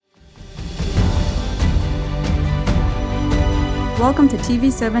Welcome to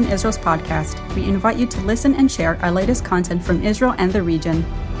TV7 Israel's podcast. We invite you to listen and share our latest content from Israel and the region.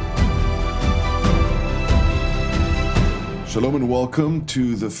 Shalom and welcome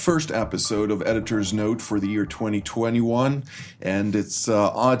to the first episode of Editor's Note for the year 2021. And it's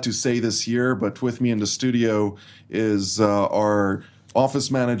odd to say this year, but with me in the studio is our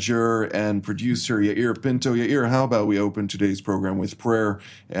office manager and producer, Yair Pinto. Yair, how about we open today's program with prayer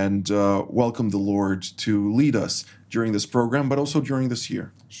and welcome the Lord to lead us during this program, but also during this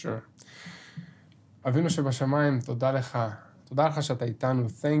year. Sure. אבינו שבשמיים, תודה לך. תודה לך שאתה איתנו.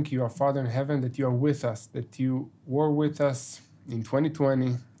 Thank you, our Father in heaven, that you are with us, that you were with us in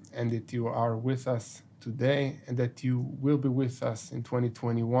 2020, and that you are with us today, and that you will be with us in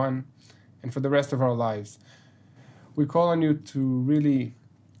 2021, and for the rest of our lives. We call on you to really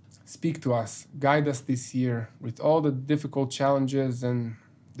speak to us, guide us this year with all the difficult challenges and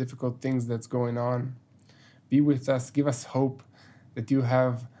difficult things that's going on. Be with us, give us hope that you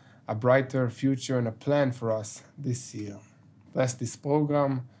have a brighter future and a plan for us this year. Bless this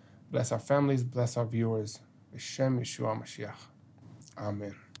program, bless our families, bless our viewers. B'Shem Yeshua Mashiach.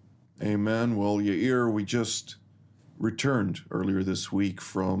 Amen. Amen. Well, Yair, we just returned earlier this week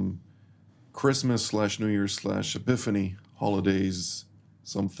from Christmas/New Year's/Epiphany holidays,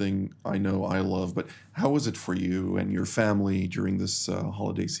 something I know I love. But how was it for you and your family during this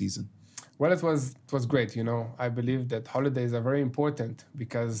holiday season? Well, it was great, you know. I believe that holidays are very important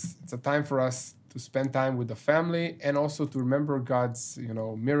because it's a time for us to spend time with the family and also to remember God's,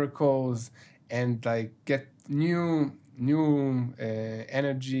 miracles and get new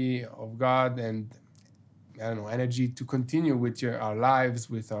energy of God and energy to continue with our lives,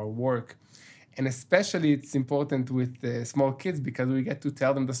 with our work. And especially it's important with small kids because we get to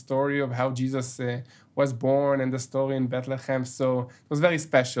tell them the story of how Jesus was born and the story in Bethlehem. So it was very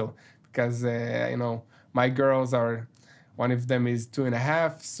special because, my girls one of them is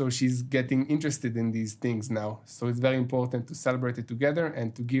 2.5, so she's getting interested in these things now. So it's very important to celebrate it together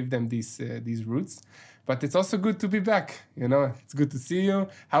and to give them these roots. But it's also good to be back, It's good to see you.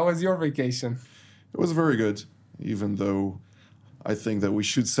 How was your vacation? It was very good, even though I think that we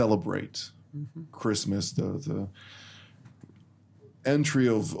should celebrate Christmas, the entry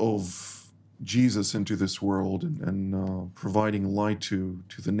of Jesus into this world and providing light to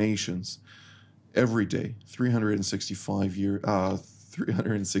the nations every day,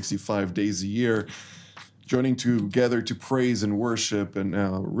 365 days a year, joining together to praise and worship and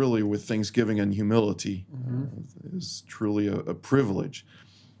really with thanksgiving and humility is truly a privilege.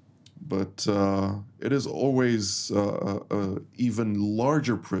 But it is always an even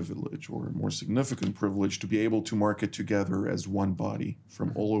larger privilege or a more significant privilege to be able to mark it together as one body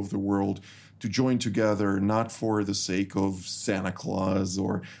from all over the world, to join together not for the sake of Santa Claus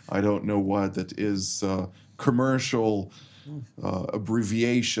or I don't know what, that is commercial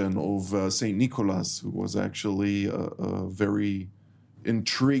abbreviation of Saint Nicholas, who was actually a very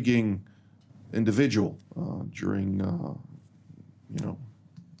intriguing individual during,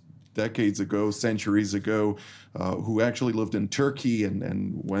 decades ago, centuries ago, who actually lived in Turkey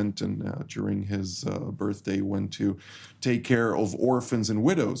and went and during his birthday went to take care of orphans and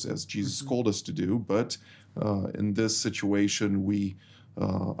widows, as Jesus called us to do. But in this situation,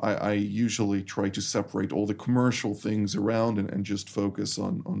 I usually try to separate all the commercial things around and just focus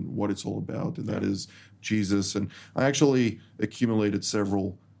on what it's all about, and that is Jesus. And I actually accumulated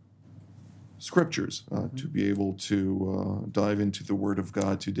several scriptures to be able to dive into the Word of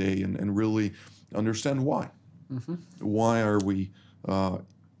God today and really understand why. Why are we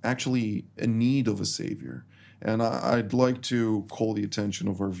actually in need of a Savior? And I'd like to call the attention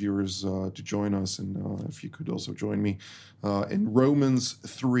of our viewers to join us, and if you could also join me in Romans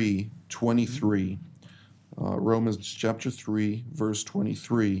 3:23. Romans chapter 3, verse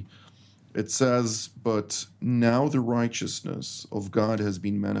 23. It says, "But now the righteousness of God has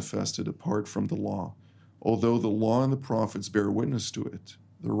been manifested apart from the law, although the law and the prophets bear witness to it,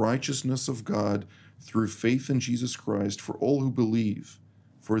 the righteousness of God through faith in Jesus Christ for all who believe,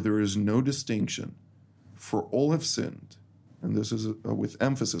 for there is no distinction, for all have sinned," and this is with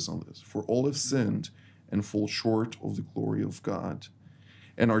emphasis on this, "for all have sinned and fall short of the glory of God,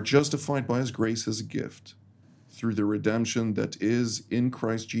 and are justified by his grace as a gift, through the redemption that is in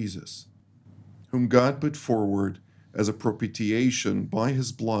Christ Jesus, whom God put forward as a propitiation by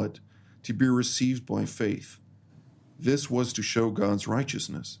his blood to be received by faith. This was to show God's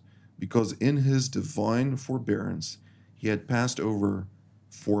righteousness, because in his divine forbearance he had passed over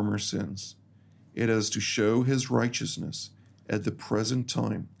former sins. It is to show his righteousness at the present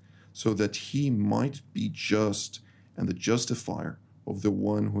time, so that he might be just and the justifier of the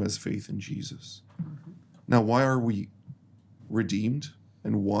one who has faith in Jesus." Now, why are we redeemed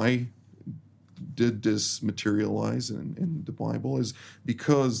and why did this materialize in the Bible is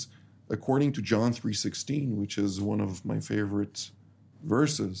because according to John 3:16, which is one of my favorite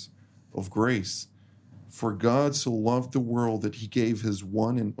verses of grace, for God so loved the world that he gave his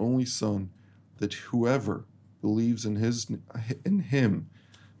one and only Son, that whoever believes in him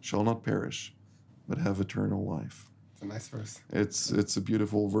shall not perish, but have eternal life. It's a nice verse. It's a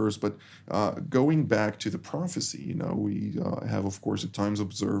beautiful verse, but going back to the prophecy, we have, of course, a Times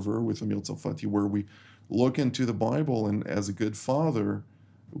Observer with Amir Tsarfati, where we look into the Bible, and as a good father,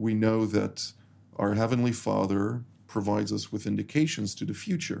 we know that our Heavenly Father provides us with indications to the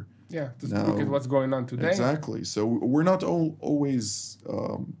future. Yeah, to look at what's going on today. Exactly. So we're not always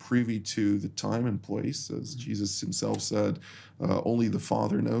privy to the time and place, as Jesus himself said, only the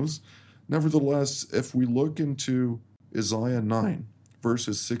Father knows. Nevertheless, if we look into Isaiah 9,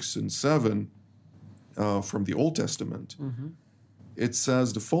 verses 6 and 7 from the Old Testament, it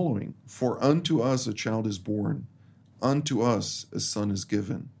says the following: For unto us a child is born, unto us a son is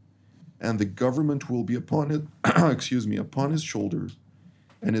given, and the government will be upon it, upon his shoulders,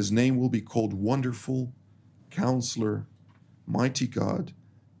 and his name will be called Wonderful, Counselor, Mighty God,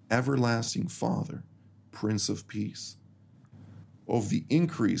 Everlasting Father, Prince of Peace. Of the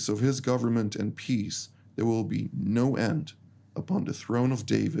increase of his government and peace there will be no end upon the throne of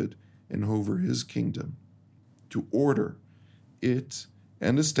David and over his kingdom, to order it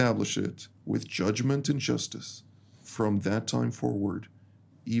and establish it with judgment and justice from that time forward,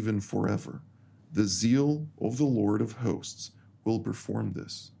 even forever. The zeal of the Lord of hosts will perform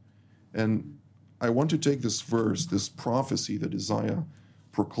this. And I want to take this verse, this prophecy that Isaiah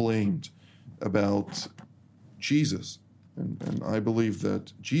proclaimed about Jesus, and I believe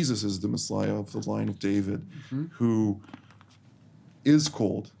that Jesus is the Messiah of the line of David, who is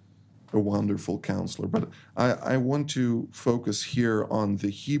called a wonderful counselor. But I want to focus here on the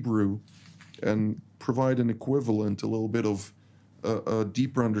Hebrew and provide an equivalent, a little bit of a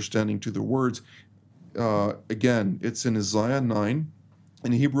deeper understanding to the words. Again, it's in Isaiah 9.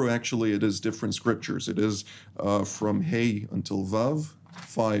 In Hebrew, actually, it is different scriptures. It is from Hey until Vav,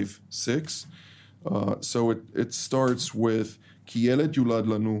 5, 6. So it starts with כי ילד יולד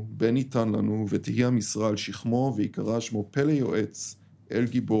לנו, בן ניתן לנו, ותהיה משרה על שכמו, ויקרא שמו פלא יועץ, אל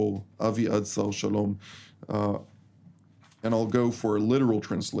גיבור, אבי עד שר שלום. And I'll go for a literal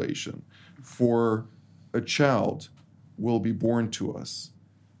translation. For a child will be born to us,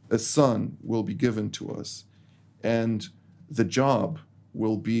 a son will be given to us, and the job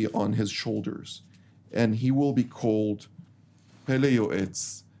will be on his shoulders, and he will be called Pele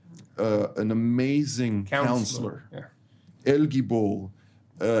Yoetz, an amazing counselor. El Gibor,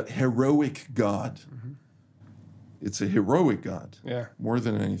 a heroic God. It's a heroic God, more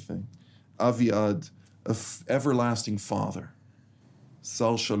than anything. Aviad, everlasting Father.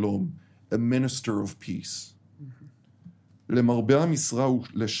 Sar Shalom, a minister of peace. למרבה המשרה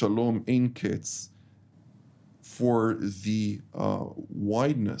ולשלום אין קץ. For the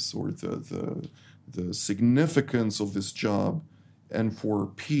wideness or the significance of this job and for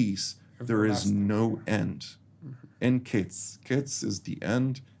peace, there is no end. En ketz. Ketz is the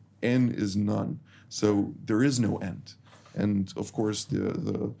end, en is none. So there is no end. And of course,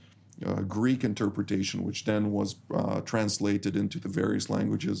 the Greek interpretation, which then was translated into the various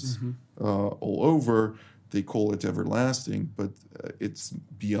languages all over, they call it everlasting, but it's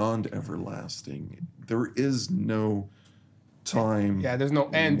beyond everlasting. There is no time. Yeah, there's no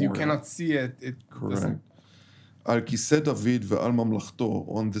end. You cannot see it. Correct. Al kiseh David ve'al mamlachto,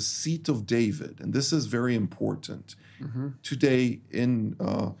 on the seat of David, and this is very important. Today in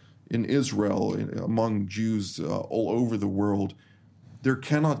Israel, among Jews all over the world, there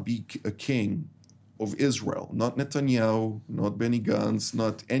cannot be a king of Israel, not Netanyahu, not Benny Gantz,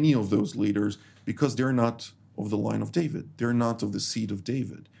 not any of those leaders, because they're not of the line of David. They're not of the seed of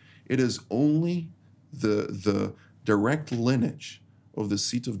David. It is only the direct lineage of the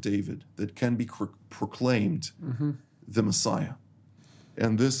seat of David that can be proclaimed the Messiah.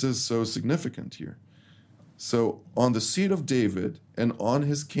 And this is so significant here. So on the seat of David and on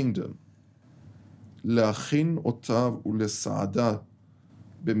his kingdom, להכין אותה ולסעדה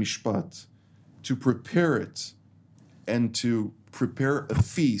במשפט, to prepare it and to prepare a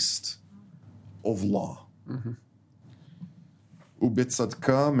feast of law.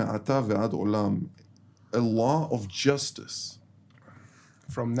 ובצדקה מעתה ועד עולם, a law of justice.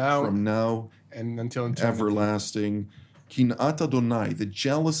 From now and until eternity. Everlasting. קנאת Adonai, the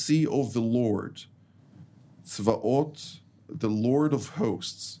jealousy of the Lord. צבאות, the Lord of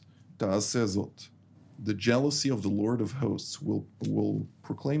hosts. תעשה זאת. The jealousy of the Lord of hosts will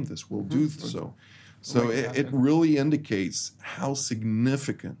proclaim this, will do so. So it really indicates how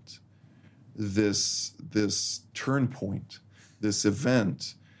significant this turn point, this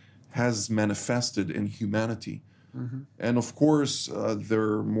event, has manifested in humanity. And of course,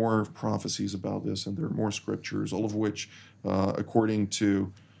 there are more prophecies about this, and there are more scriptures, all of which, according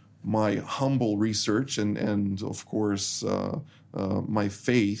to my humble research and of course, my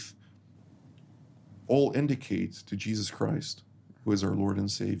faith, all indicate to Jesus Christ, who is our Lord and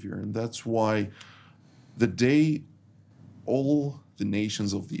Savior. And that's why the day all the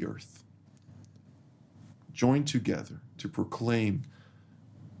nations of the earth join together to proclaim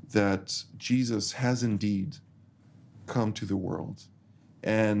that Jesus has indeed come to the world,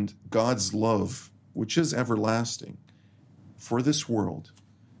 and God's love, which is everlasting, for this world,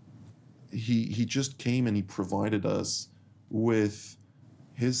 he just came and he provided us with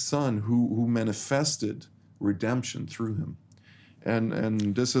his Son who manifested redemption through him.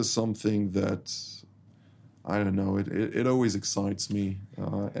 And this is something that, I don't know, it always excites me,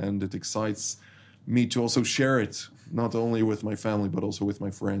 and it excites me to also share it, not only with my family, but also with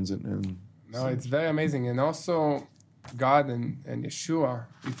my friends. No, it's very amazing. And also, God and Yeshua,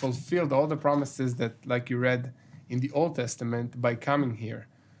 he fulfilled all the promises that, like you read in the Old Testament, by coming here.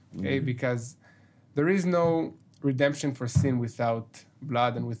 Okay, because there is no redemption for sin without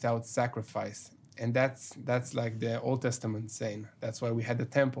blood and without sacrifice. And that's like the Old Testament saying. That's why we had the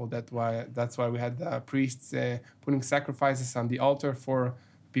temple. That's why we had the priests putting sacrifices on the altar for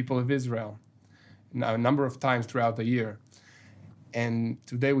people of Israel a number of times throughout the year. And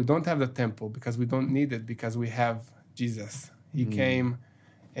today we don't have the temple because we don't need it, because we have Jesus. He came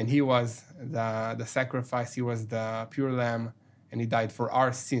and he was the sacrifice. He was the pure lamb, and he died for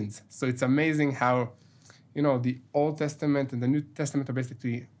our sins. So it's amazing how, the Old Testament and the New Testament are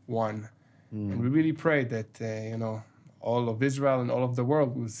basically one. And we really pray that, all of Israel and all of the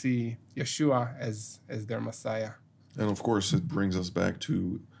world will see Yeshua as their Messiah. And of course, it brings us back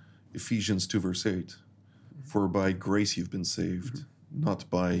to Ephesians 2, verse 8. For by grace you've been saved, not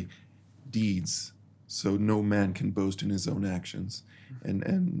by deeds. So no man can boast in his own actions.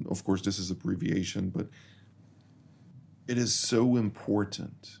 And of course, this is abbreviation, but it is so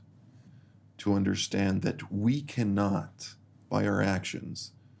important to understand that we cannot, by our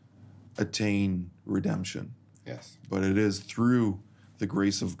actions, attain redemption. Yes. But it is through the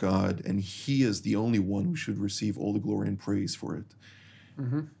grace of God, and he is the only one who should receive all the glory and praise for it.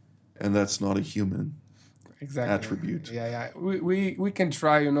 And that's not a human attribute. Yeah. We can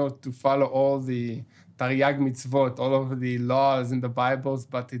try, to follow all the Tariag mitzvot, all of the laws in the Bibles,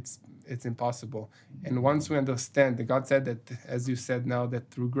 but it's impossible. And once we understand that God said that, as you said now,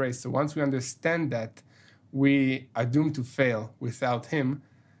 that through grace. So once we understand that we are doomed to fail without him,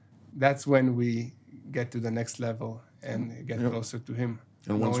 that's when we get to the next level and get closer to him.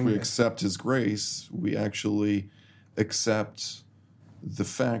 And once we accept his grace, we actually accept the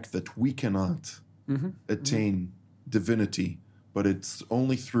fact that we cannot attain divinity, but it's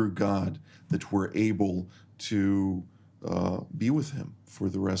only through God that we're able to be with him for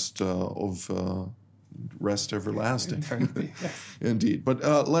the rest of rest everlasting. Indeed.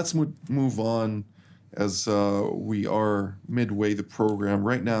 But let's move on, as we are midway the program.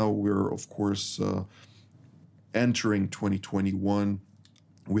 Right now, we're, of course, entering 2021.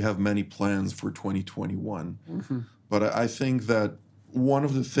 We have many plans for 2021. But I think that one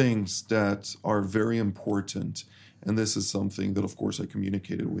of the things that are very important, and this is something that, of course, I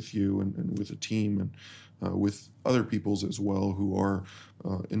communicated with you and with the team and with other peoples as well who are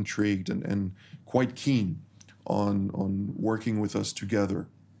intrigued and quite keen on working with us together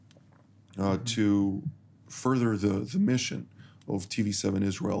to further the mission of TV7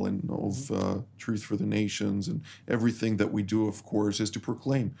 Israel and of Truth for the Nations, and everything that we do, of course, is to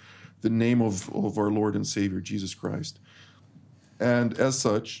proclaim the name of our Lord and Savior, Jesus Christ. And as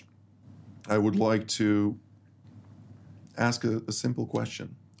such, I would like to ask a simple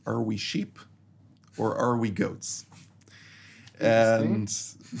question. Are we sheep or are we goats? And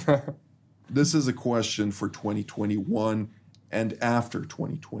this is a question for 2021 and after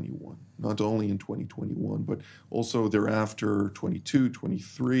 2021. Not only in 2021, but also thereafter, 22,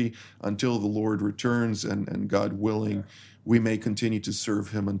 23, until the Lord returns, and God willing, we may continue to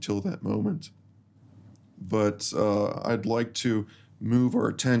serve him until that moment. But I'd like to move our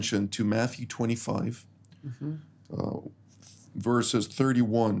attention to Matthew 25, verses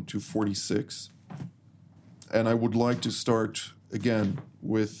 31 to 46. And I would like to start again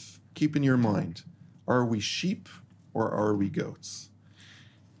with, keep in your mind, are we sheep or are we goats?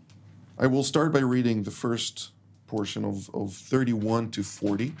 I will start by reading the first portion of 31 to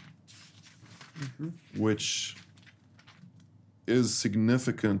 40, which is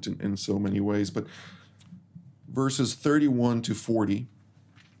significant in so many ways. But verses 31 to 40,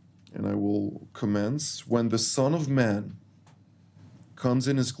 and I will commence. When the Son of Man comes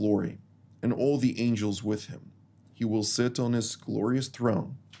in his glory, and all the angels with him, he will sit on his glorious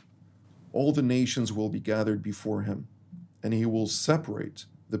throne. All the nations will be gathered before him, and he will separate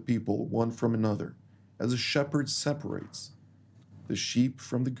the people one from another, as a shepherd separates the sheep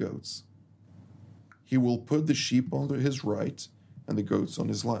from the goats. He will put the sheep on his right and the goats on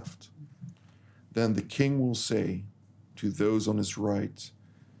his left. Then the king will say to those on his right,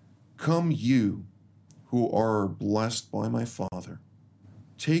 "Come, you who are blessed by my Father,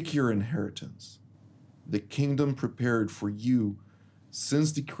 take your inheritance, the kingdom prepared for you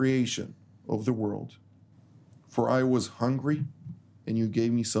since the creation of the world. For I was hungry, and you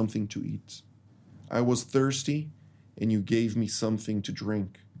gave me something to eat. I was thirsty, and you gave me something to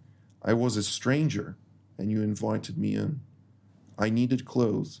drink. I was a stranger, and you invited me in. I needed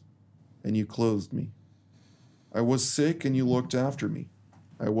clothes, and you clothed me. I was sick, and you looked after me.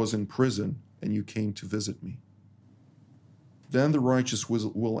 I was in prison, and you came to visit me." Then the righteous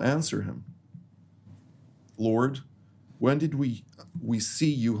will answer him, "Lord, when did we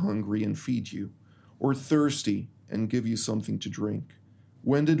see you hungry and feed you, or thirsty and give you something to drink?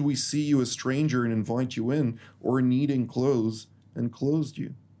 When did we see you a stranger and invite you in, or needing clothes and clothed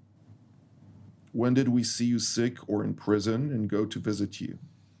you? When did we see you sick or in prison and go to visit you?"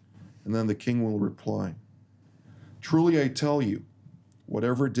 And then the king will reply, "Truly I tell you,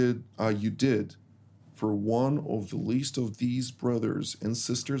 whatever you did for one of the least of these brothers and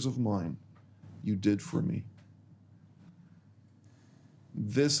sisters of mine, you did for me."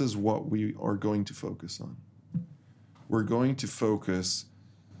 This is what we are going to focus on. We're going to focus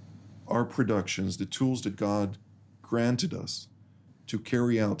our productions, the tools that God granted us to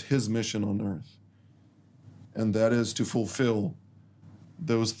carry out his mission on earth. And that is to fulfill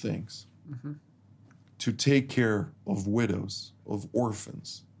those things. Mm-hmm. To take care of widows, of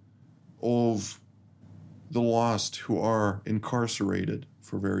orphans, of the lost who are incarcerated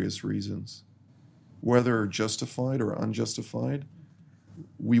for various reasons. Whether justified or unjustified,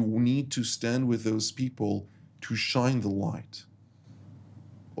 we need to stand with those people to shine the light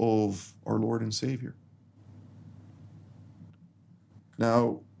of our Lord and Savior.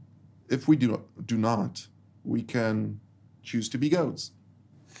 Now, if we do not, we can choose to be goats.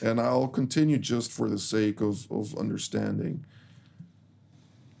 And I'll continue just for the sake of understanding.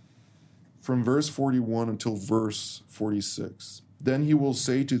 From verse 41 until verse 46. Then he will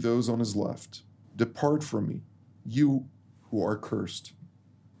say to those on his left, "Depart from me, you who are cursed,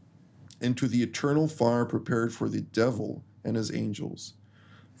 into the eternal fire prepared for the devil and his angels.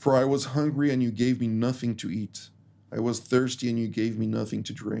 For I was hungry, and you gave me nothing to eat. I was thirsty, and you gave me nothing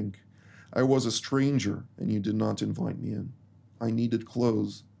to drink. I was a stranger, and you did not invite me in. I needed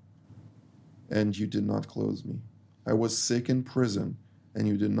clothes, and you did not clothe me. I was sick in prison, and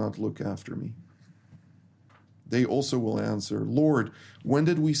you did not look after me." They also will answer, "Lord, when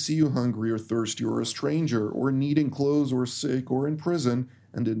did we see you hungry or thirsty or a stranger or needing clothes or sick or in prison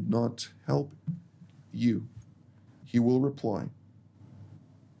and did not help you?" He will reply,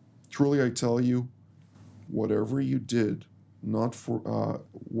 "Truly I tell you, whatever you did not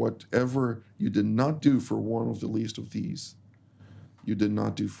whatever you did not do for one of the least of these, you did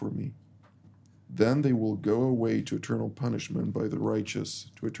not do for me." Then they will go away to eternal punishment, by the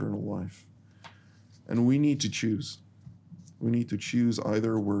righteous to eternal life. And we need to choose. We need to choose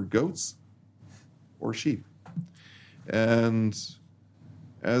either we're goats or sheep. And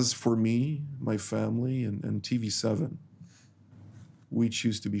as for me, my family, and TV7, we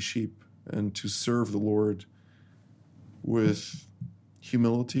choose to be sheep and to serve the Lord with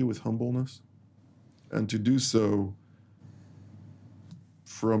humility, with humbleness, and to do so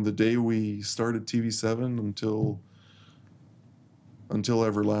from the day we started TV7 until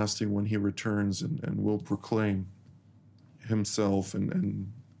everlasting, when he returns and will proclaim himself,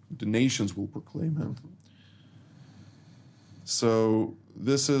 and the nations will proclaim him. So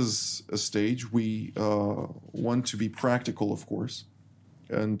this is a stage. We want to be practical, of course,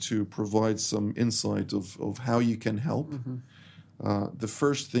 and to provide some insight of how you can help. Mm-hmm. The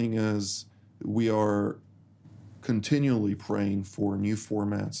first thing is we are continually praying for new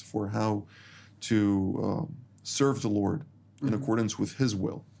formats for how to serve the Lord in accordance with his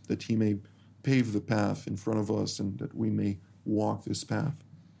will, that he may pave the path in front of us and that we may walk this path.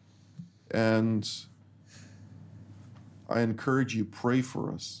 And I encourage you, pray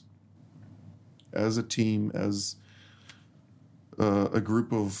for us as a team, as a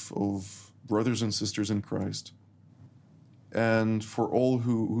group of brothers and sisters in Christ, and for all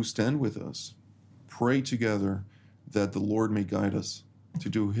who stand with us. Pray together that the Lord may guide us to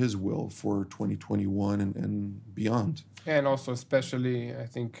do His will for 2021 and beyond. And also, especially, I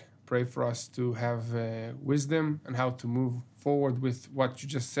think, pray for us to have wisdom and how to move forward with what you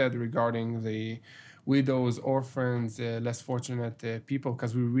just said regarding the widows, orphans, less fortunate people,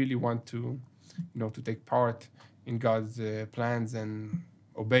 because we really want to, to take part in God's plans and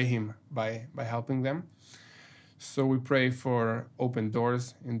obey Him by helping them. So we pray for open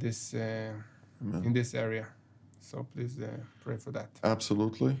doors in this area. So please pray for that.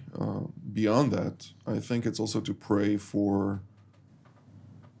 Absolutely. Beyond that, I think it's also to pray for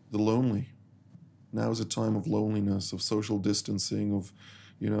the lonely. Now is a time of loneliness, of social distancing, of,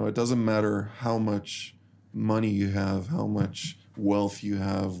 it doesn't matter how much money you have, how much wealth you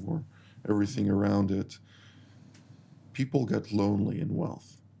have, or everything around it. People get lonely in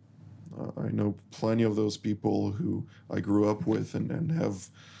wealth. I know plenty of those people who I grew up with and have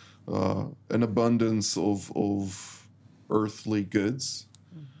an abundance of earthly goods,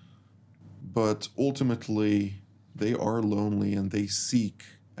 but ultimately they are lonely and they seek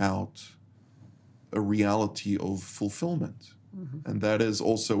out a reality of fulfillment. Mm-hmm. And that is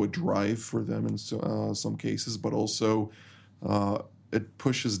also a drive for them in some cases, but also it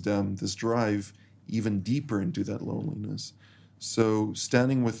pushes them, this drive, even deeper into that loneliness. So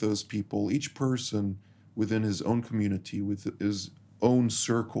standing with those people, each person within his own community, with his own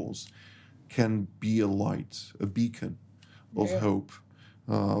circles, can be a light, a beacon of hope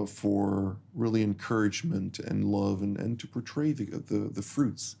for really encouragement and love and to portray the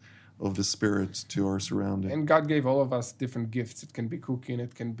fruits of the Spirit to our surroundings. And God gave all of us different gifts. It can be cooking,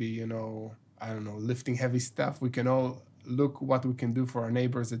 it can be, lifting heavy stuff. We can all look what we can do for our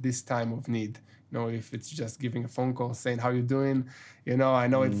neighbors at this time of need. If it's just giving a phone call saying, how you doing? I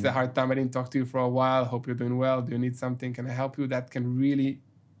know it's a hard time. I didn't talk to you for a while. Hope you're doing well. Do you need something? Can I help you? That can really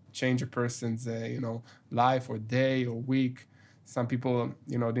change a person's, life or day or week. Some people,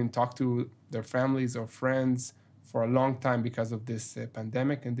 didn't talk to their families or friends for a long time because of this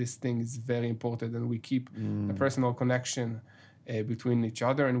pandemic. And this thing is very important. And we keep a personal connection between each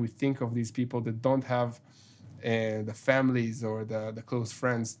other. And we think of these people that don't have the families or the close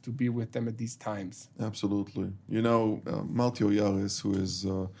friends to be with them at these times. Absolutely. Malti Oyaris, who is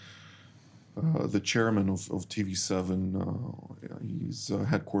the chairman of TV7, he's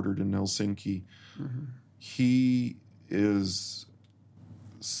headquartered in Helsinki. Mm-hmm. He is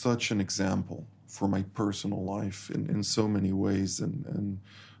such an example for my personal life in so many ways. And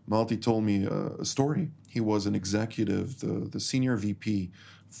Malti told me a story. He was an executive, the senior VP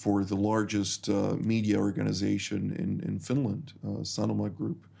for the largest media organization in Finland, Sanoma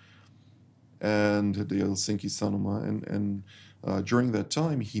Group, and the Helsinki Sanoma. And during that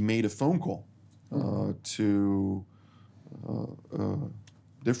time, he made a phone call to a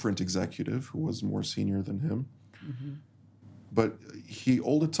different executive who was more senior than him. Mm-hmm. But he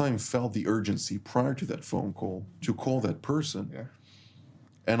all the time felt the urgency prior to that phone call to call that person. Yeah.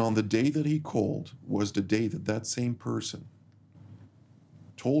 And on the day that he called was the day that same person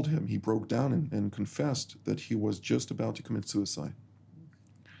told him, he broke down and confessed that he was just about to commit suicide.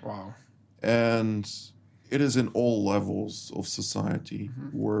 Wow. And it is in all levels of society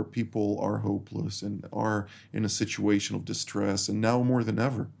where people are hopeless and are in a situation of distress. And now more than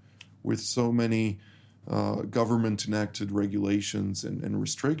ever, with so many government-enacted regulations and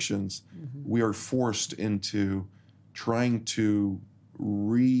restrictions, we are forced into trying to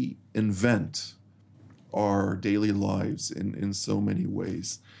reinvent our daily lives in so many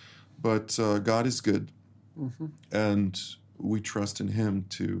ways. But God is good, and we trust in Him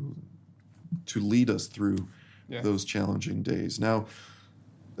to lead us through those challenging days. Now,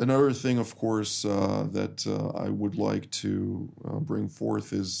 another thing, of course, that I would like to bring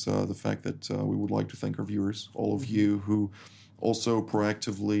forth is the fact that we would like to thank our viewers, all of you who also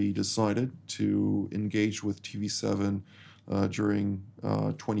proactively decided to engage with TV7 during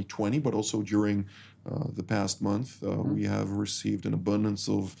 2020, but also during the past month. We have received an abundance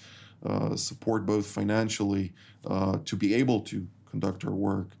of support, both financially, to be able to conduct our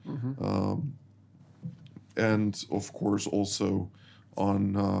work, and of course also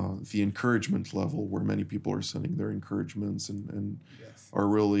on the encouragement level, where many people are sending their encouragements and are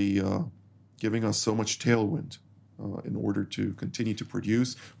really giving us so much tailwind in order to continue to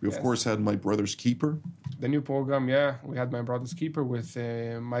produce. We, of course, had My Brother's Keeper. The new program, we had My Brother's Keeper with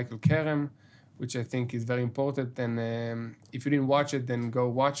Michael Kerem, which I think is very important. And if you didn't watch it, then go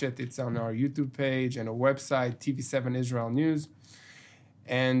watch it. It's on our YouTube page and our website, TV7 Israel News.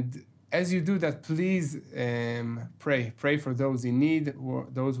 And as you do that, please pray. Pray for those in need, or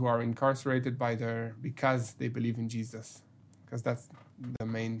those who are incarcerated because they believe in Jesus. Because the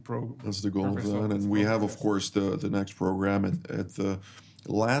main program. That's the goal of that. And we have, of course, the next program at the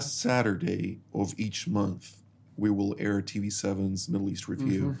last Saturday of each month. We will air TV7's Middle East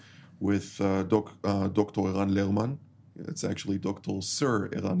Review with Dr. Eran Lerman. It's actually Dr. Sir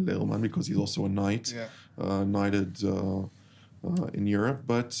Eran Lerman because he's also a knight, knighted in Europe,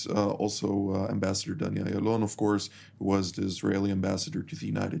 but also Ambassador Dani Ayalon, of course, who was the Israeli ambassador to the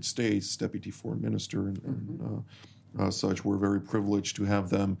United States, deputy foreign minister, and such. We're very privileged to have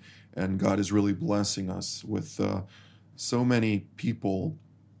them, and God is really blessing us with so many people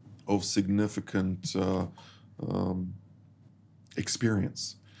of significant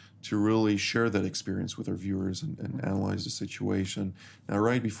experience to really share that experience with our viewers and analyze the situation. Now,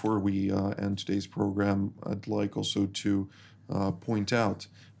 right before we end today's program, I'd like also to point out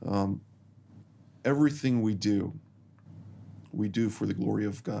everything we do for the glory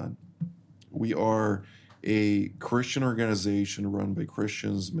of God. We are a Christian organization run by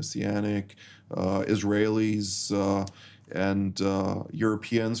Christians, Messianic, Israelis, and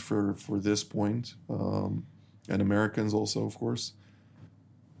Europeans for this point, and Americans also, of course.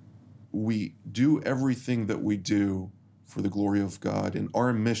 We do everything that we do for the glory of God, and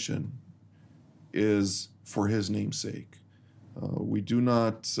our mission is for His name's sake. We do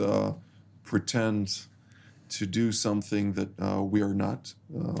not pretend to do something that we are not,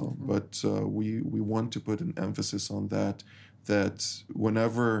 but we want to put an emphasis on that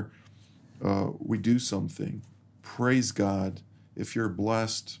whenever we do something, praise God. If you're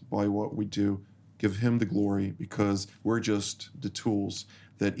blessed by what we do, give Him the glory, because we're just the tools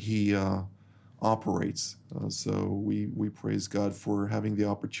that He operates. So we praise God for having the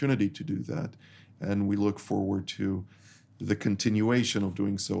opportunity to do that, and we look forward to the continuation of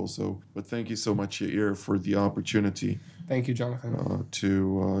doing so. But thank you so much, Yair, for the opportunity. Thank you, Jonathan.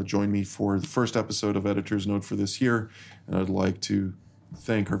 To join me for the first episode of Editor's Note for this year, and I'd like to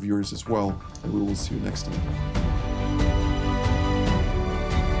thank our viewers as well, and we will see you next time.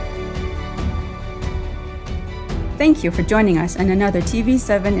 Thank you for joining us in another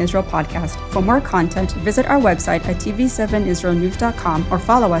TV7 Israel podcast. For more content, visit our website at tv7israelnews.com or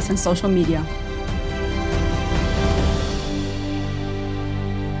follow us on social media.